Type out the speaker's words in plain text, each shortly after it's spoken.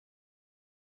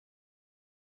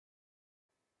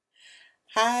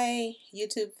Hi,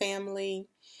 YouTube family,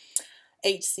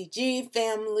 HCG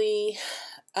family.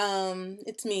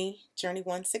 It's me, Journey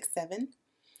 167.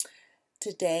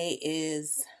 Today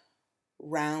is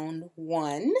round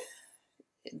one.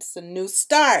 It's a new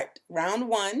start. Round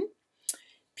one,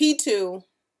 P2,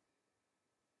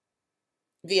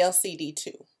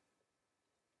 VLCD2.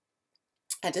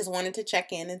 I just wanted to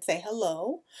check in and say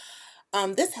hello.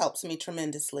 This helps me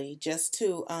tremendously just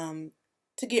to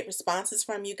get responses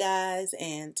from you guys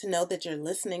and to know that you're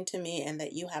listening to me and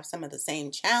that you have some of the same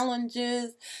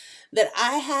challenges that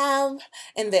I have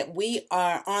and that we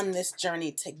are on this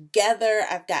journey together.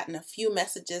 I've gotten a few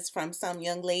messages from some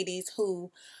young ladies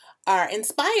who are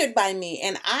inspired by me,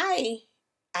 and I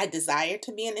desire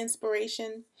to be an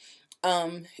inspiration.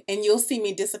 And you'll see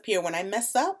me disappear when I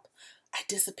mess up. I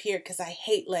disappear because I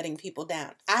hate letting people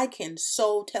down. I can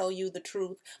so tell you the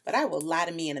truth, but I will lie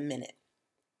to me in a minute.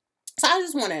 So I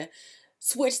just want to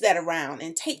switch that around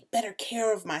and take better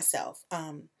care of myself.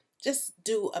 Just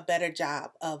do a better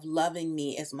job of loving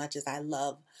me as much as I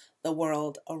love the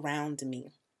world around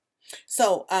me.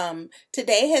 So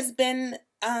today has been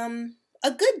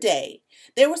a good day.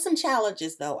 There were some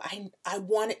challenges though. I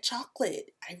wanted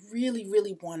chocolate. I really,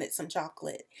 really wanted some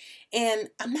chocolate. And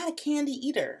I'm not a candy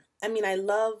eater. I mean, I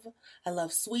love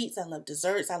sweets. I love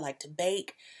desserts. I like to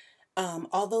bake.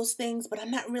 All those things, but I'm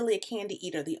not really a candy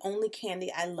eater. The only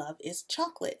candy I love is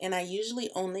chocolate, and I usually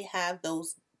only have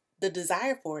the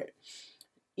desire for it,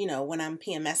 when I'm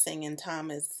PMSing and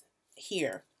Tom is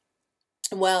here.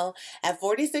 Well, at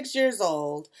 46 years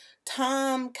old,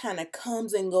 Tom kind of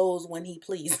comes and goes when he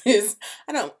pleases.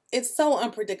 It's so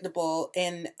unpredictable,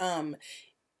 and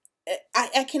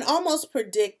I can almost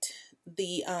predict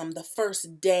the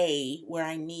first day where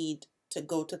I need to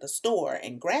go to the store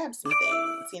and grab some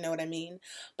things, you know what I mean?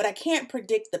 But I can't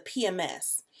predict the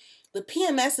PMS. The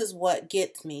PMS is what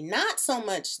gets me, not so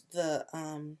much the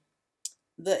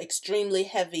extremely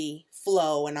heavy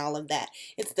flow and all of that.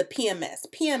 It's the PMS.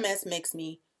 PMS makes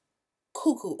me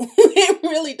cuckoo. It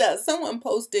really does. Someone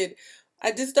posted,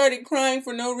 I just started crying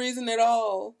for no reason at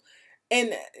all.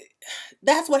 And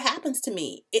that's what happens to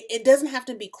me. It doesn't have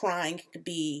to be crying. It could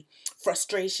be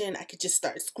frustration. I could just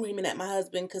start screaming at my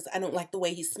husband because I don't like the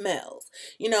way he smells.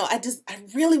 I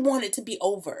really want it to be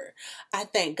over. I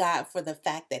thank God for the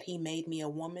fact that he made me a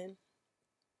woman.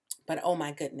 But oh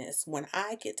my goodness, when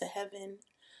I get to heaven,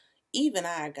 even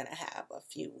I are going to have a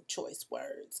few choice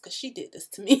words because she did this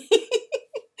to me.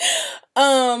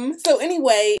 So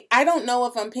anyway, I don't know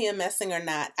if I'm PMSing or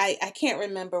not. I can't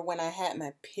remember when I had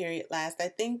my period last. I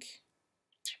think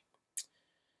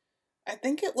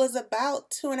it was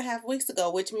about 2.5 weeks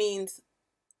ago, which means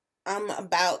I'm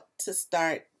about to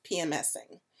start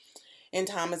PMSing. And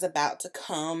Tom is about to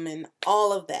come and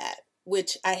all of that,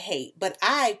 which I hate. But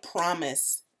I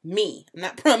promise me, I'm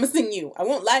not promising you. I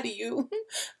won't lie to you.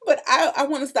 But I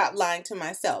want to stop lying to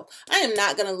myself. I am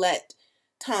not going to let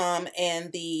Tom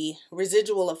and the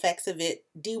residual effects of it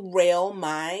derail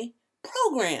my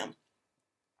program.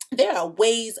 There are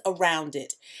ways around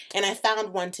it, and I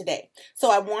found one today.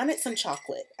 So I wanted some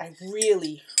chocolate. I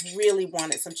really, really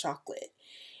wanted some chocolate.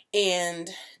 And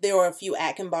there were a few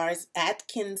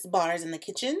Atkins bars in the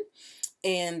kitchen,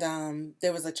 and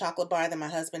there was a chocolate bar that my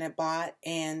husband had bought,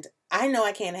 and I know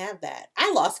I can't have that.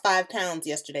 I lost 5 pounds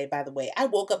yesterday, by the way. I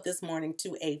woke up this morning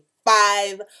to a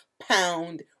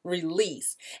 5-pound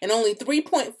release, and only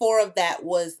 3.4 of that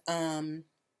was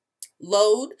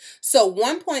load. So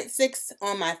 1.6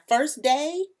 on my first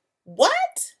day.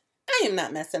 What? I am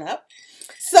not messing up.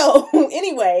 So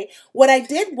anyway, what I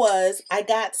did was I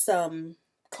got some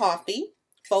coffee,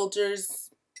 Folgers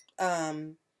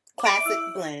classic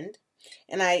blend,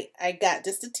 and I got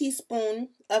just a teaspoon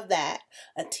of that,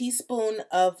 a teaspoon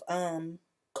of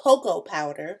cocoa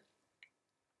powder,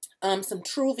 some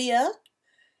Truvia,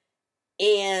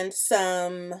 and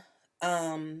some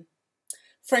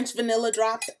French vanilla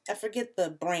drops. I forget the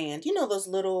brand. You know those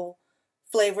little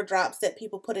flavor drops that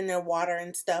people put in their water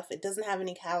and stuff. It doesn't have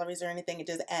any calories or anything. It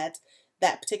just adds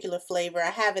that particular flavor.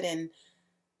 I have it in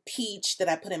peach that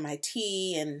I put in my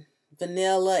tea, and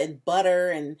vanilla and butter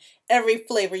and every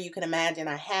flavor you can imagine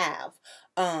I have,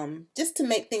 just to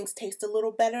make things taste a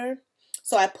little better.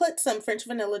 So I put some French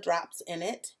vanilla drops in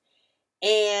it.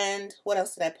 And what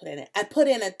else did I put in it? I put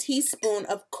in a teaspoon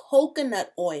of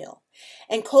coconut oil.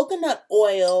 And coconut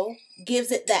oil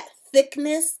gives it that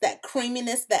thickness, that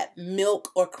creaminess that milk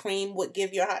or cream would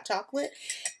give your hot chocolate.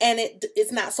 And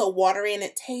it's not so watery, and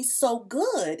it tastes so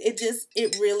good.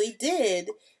 It really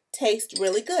did taste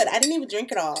really good. I didn't even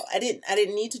drink it all. I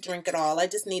didn't need to drink it all. I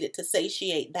just needed to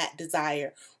satiate that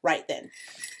desire right then.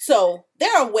 So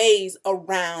there are ways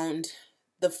around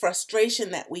the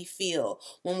frustration that we feel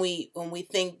when we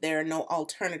think there are no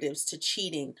alternatives to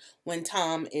cheating when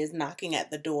Tom is knocking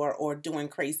at the door or doing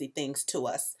crazy things to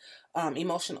us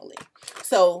emotionally.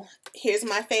 So here's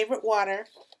my favorite water.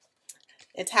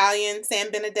 Italian San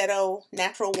Benedetto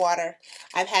natural water.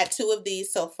 I've had 2 of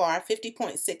these so far,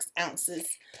 50.6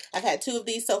 ounces. I've had 2 of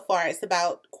these so far. It's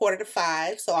about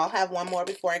 4:45, so I'll have 1 more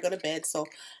before I go to bed. So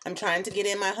I'm trying to get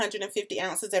in my 150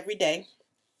 ounces every day.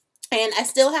 And I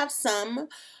still have some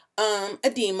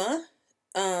edema,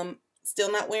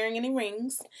 still not wearing any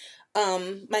rings.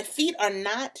 My feet are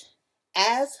not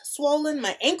as swollen.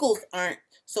 My ankles aren't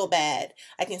so bad.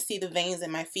 I can see the veins in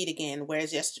my feet again,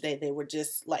 whereas yesterday they were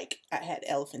just like I had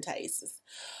elephantiasis.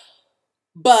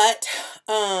 But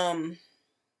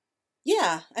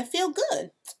yeah, I feel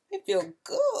good. I feel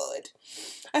good.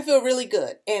 I feel really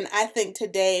good. And I think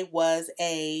today was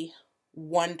a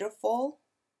wonderful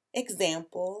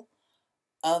example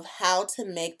of how to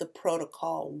make the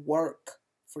protocol work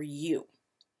for you.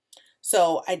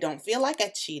 So I don't feel like I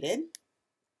cheated.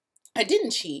 I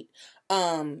didn't cheat.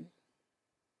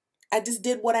 I just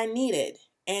did what I needed.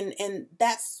 And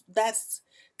that's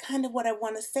kind of what I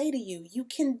want to say to you. You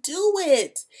can do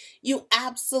it. You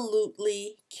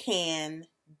absolutely can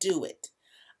do it.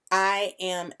 I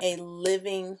am a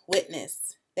living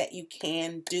witness that you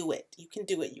can do it. You can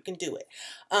do it. You can do it.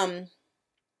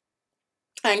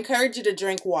 I encourage you to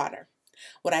drink water.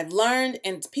 What I've learned,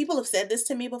 and people have said this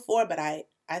to me before, but I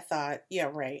thought,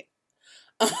 yeah, right.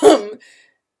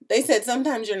 They said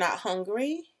sometimes you're not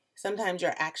hungry. Sometimes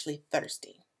you're actually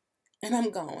thirsty. And I'm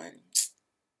going,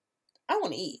 I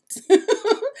want to eat.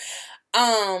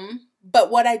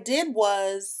 But what I did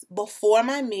was before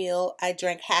my meal, I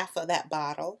drank half of that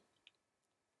bottle.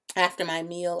 After my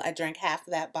meal, I drank half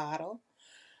of that bottle.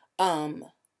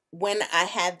 When I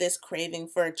had this craving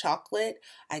for a chocolate,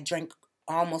 I drank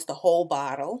almost a whole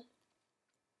bottle.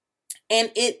 And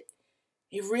it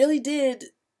really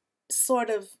did sort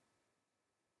of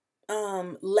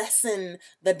lessen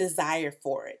the desire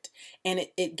for it. And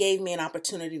it gave me an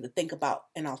opportunity to think about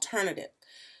an alternative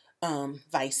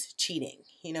vice cheating.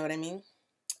 You know what I mean?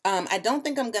 I don't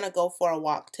think I'm going to go for a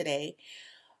walk today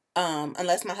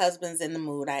unless my husband's in the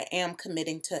mood. I am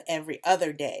committing to every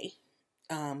other day.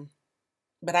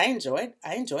 But I enjoyed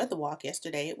the walk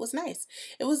yesterday. It was nice.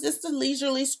 It was just a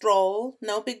leisurely stroll,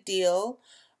 no big deal.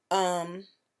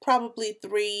 Probably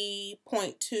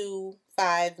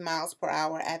 3.25 miles per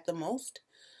hour at the most.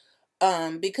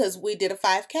 Because we did a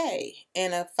 5K,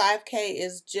 and a 5K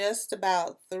is just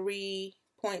about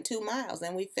 3.2 miles,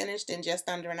 and we finished in just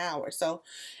under an hour. So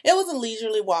it was a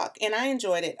leisurely walk, and I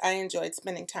enjoyed it. I enjoyed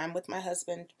spending time with my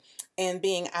husband, and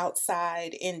being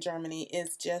outside in Germany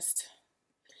is just,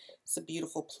 it's a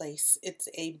beautiful place. It's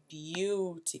a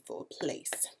beautiful place.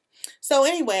 So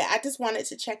anyway, I just wanted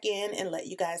to check in and let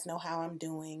you guys know how I'm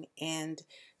doing, and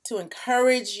to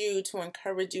encourage you to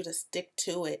stick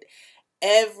to it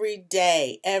every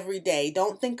day, every day.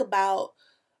 Don't think about,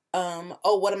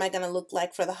 oh, what am I going to look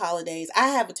like for the holidays? I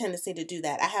have a tendency to do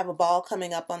that. I have a ball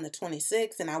coming up on the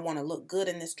 26th, and I want to look good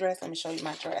in this dress. Let me show you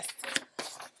my dress.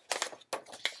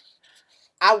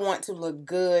 I want to look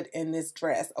good in this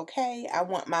dress, okay? I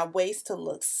want my waist to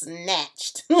look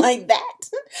snatched like that.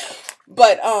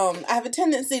 But I have a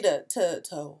tendency to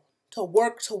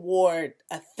work toward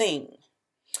a thing.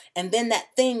 And then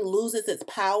that thing loses its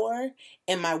power,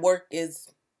 and my work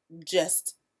is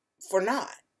just for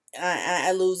naught.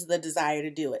 I lose the desire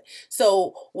to do it.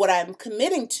 So what I'm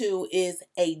committing to is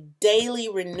a daily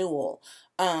renewal.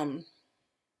 I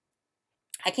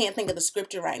can't think of the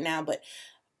scripture right now, but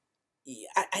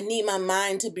I need my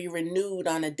mind to be renewed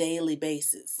on a daily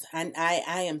basis. I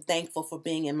am thankful for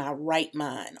being in my right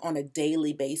mind on a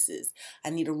daily basis.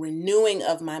 I need a renewing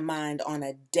of my mind on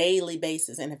a daily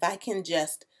basis. And if I can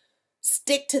just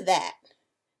stick to that,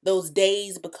 those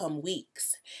days become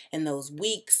weeks, and those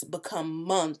weeks become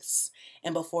months.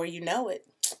 And before you know it,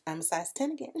 I'm a size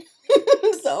 10 again.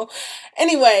 So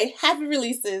anyway, happy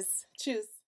releases. Cheers.